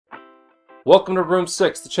Welcome to Room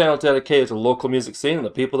 6, the channel dedicated to the local music scene and the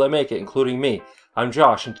people that make it, including me. I'm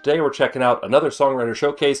Josh, and today we're checking out another Songwriter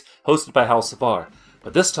Showcase hosted by SAVAR.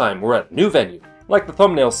 But this time, we're at a new venue. Like the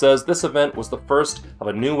thumbnail says, this event was the first of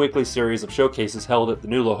a new weekly series of showcases held at the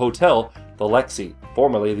new hotel, the Lexi,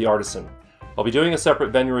 formerly the Artisan. I'll be doing a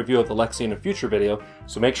separate venue review of the Lexi in a future video,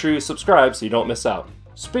 so make sure you subscribe so you don't miss out.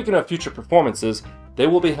 Speaking of future performances, they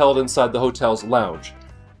will be held inside the hotel's lounge.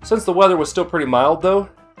 Since the weather was still pretty mild though,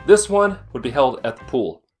 this one would be held at the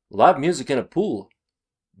pool. Live music in a pool.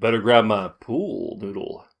 Better grab my pool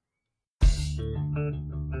noodle.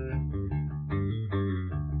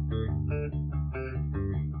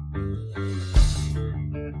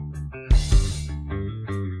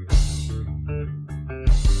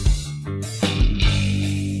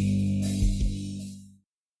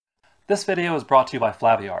 This video is brought to you by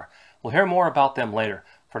SAVAR. We'll hear more about them later.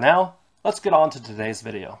 For now, let's get on to today's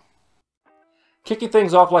video. Kicking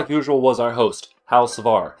things off like usual was our host,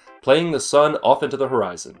 SAVAR, playing the sun off into the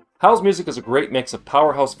horizon. Hal's music is a great mix of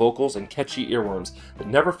powerhouse vocals and catchy earworms that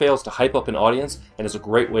never fails to hype up an audience and is a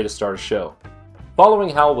great way to start a show. Following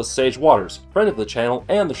Hal was Sage Waters, friend of the channel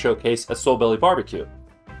and the showcase at Soul Belly Barbecue.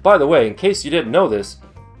 By the way, in case you didn't know this,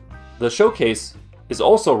 the showcase is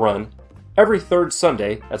also run every third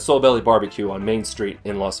Sunday at Soul Belly Barbecue on Main Street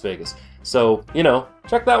in Las Vegas. So, you know,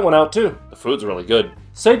 check that one out too. The food's really good.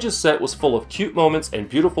 Sage's set was full of cute moments and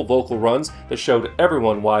beautiful vocal runs that showed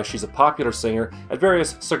everyone why she's a popular singer at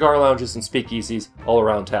various cigar lounges and speakeasies all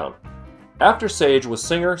around town. After Sage was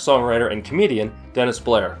singer, songwriter, and comedian Dennis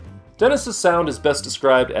BLAIR. Dennis's sound is best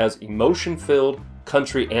described as emotion-filled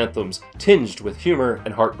country anthems tinged with humor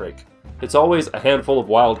and heartbreak. It's always a handful of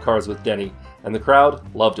wild cards with Denny, and the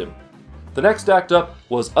crowd loved him. The next act up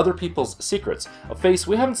was Other People's Secrets, a face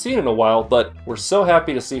we haven't seen in a while, but we're so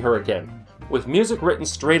happy to see her again. With music written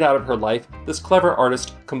straight out of her life, this clever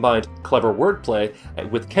artist combined clever wordplay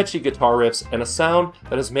with catchy guitar riffs and a sound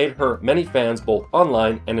that has made her many fans both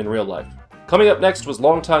online and in real life. Coming up next was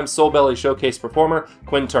longtime Soul Belly Showcase performer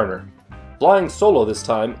QUINN Turner. Flying solo this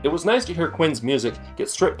time, it was nice to hear Quinn's music get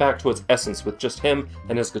stripped back to its essence with just him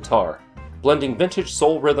and his guitar. Blending vintage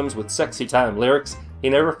soul rhythms with sexy time lyrics, he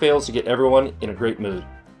never fails to get everyone in a great mood.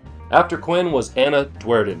 After Quinn was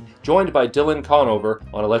DUERDEN, joined by Dylan Conover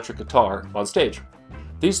on electric guitar on stage.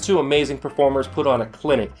 These two amazing performers put on a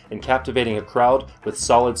clinic in captivating a crowd with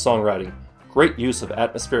solid songwriting, great use of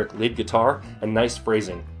atmospheric lead guitar, and nice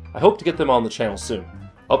phrasing. I hope to get them on the channel soon.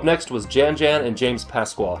 Up next was Jan Jan and James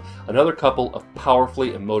Pasquale, another couple of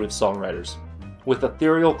powerfully emotive songwriters. With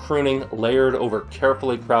ethereal crooning layered over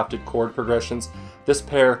carefully crafted chord progressions, this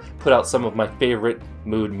pair put out some of my favorite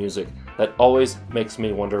mood music that always makes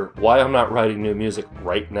me wonder why I'm not writing new music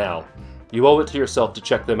right now. You owe it to yourself to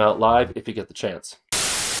check them out live if you get the chance.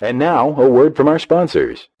 And now, a word from our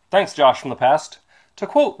sponsors. Thanks, Josh from the past. To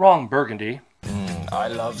quote Ron Burgundy, I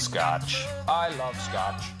love scotch. I love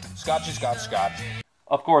scotch. Scotchy scotch scotch.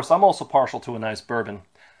 Of course, I'm also partial to a nice bourbon.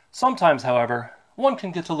 Sometimes, however, one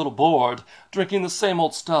can get a little bored drinking the same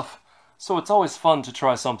old stuff, so it's always fun to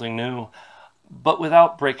try something new, but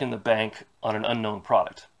without breaking the bank on an unknown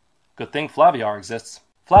product. Good thing SAVAR exists.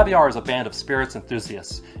 SAVAR is a band of spirits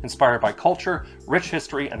enthusiasts, inspired by culture, rich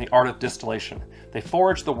history, and the art of distillation. They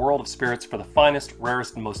forage the world of spirits for the finest,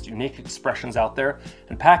 rarest, and most unique expressions out there,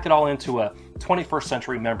 and pack it all into a 21st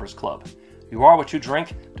century members club. You are what you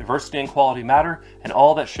drink, diversity and quality matter, and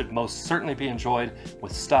all that should most certainly be enjoyed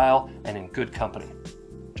with style and in good company.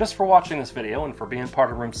 Just for watching this video and for being part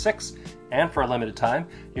of Room 6, and for a limited time,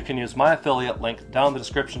 you can use my affiliate link down in the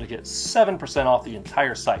description to get 7% off the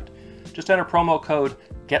entire site. Just enter promo code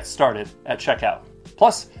GETSTARTED at checkout.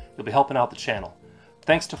 Plus, you'll be helping out the channel.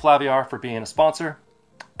 Thanks to SAVAR for being a sponsor,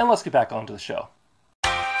 and let's get back onto the show.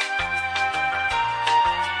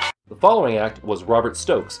 The following act was Robert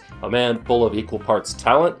Stokes, a man full of equal parts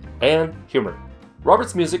talent and humor.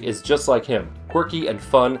 Robert's music is just like him, quirky and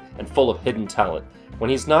fun and full of hidden talent. When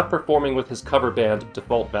he's not performing with his cover band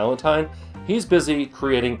Default Valentine, he's busy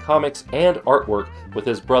creating comics and artwork with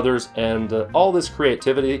his brothers, and all this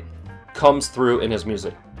creativity comes through in his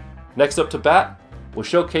music. Next up to bat was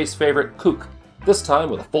Showcase favorite K.E.W.K, this time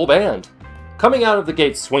with a full band. Coming out of the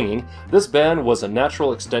gate swinging, this band was a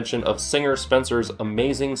natural extension of singer Spencer's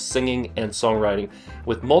amazing singing and songwriting,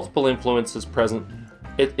 with multiple influences present.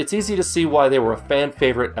 It's easy to see why they were a fan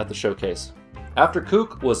favorite at the showcase. After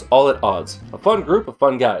K.E.W.K was All at Odds, a fun group of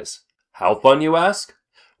fun guys. How fun, you ask?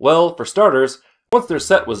 Well, for starters, once their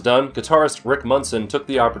set was done, guitarist Rick Munson took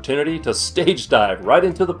the opportunity to stage dive right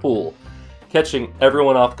into the pool, catching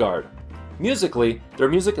everyone off guard. Musically, their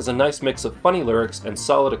music is a nice mix of funny lyrics and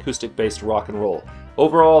solid acoustic-based rock and roll.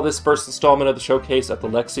 Overall, this first installment of the showcase at the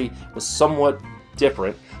Lexi was somewhat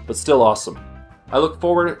different, but still awesome. I look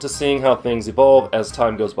forward to seeing how things evolve as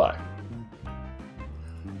time goes by.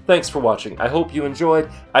 Thanks for watching. I hope you enjoyed.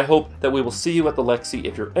 I hope that we will see you at the Lexi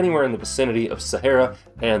if you're anywhere in the vicinity of Sahara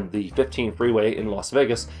and the 15 freeway in Las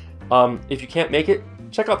Vegas. If you can't make it,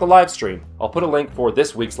 check out the live stream. I'll put a link for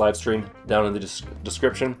this week's live stream down in the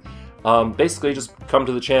description. Basically, just come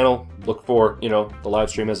to the channel, look for, the live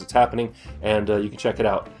stream as it's happening, and you can check it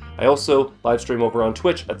out. I also live stream over on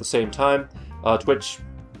Twitch at the same time. Twitch,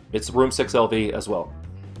 it's Room6LV as well.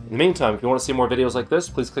 In the meantime, if you want to see more videos like this,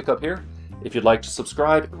 please click up here. If you'd like to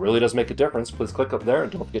subscribe, it really does make a difference. Please click up there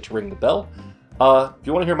and don't forget to ring the bell. If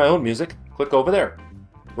you want to hear my own music, click over there.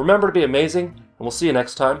 Remember to be amazing, and we'll see you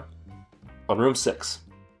next time on Room 6.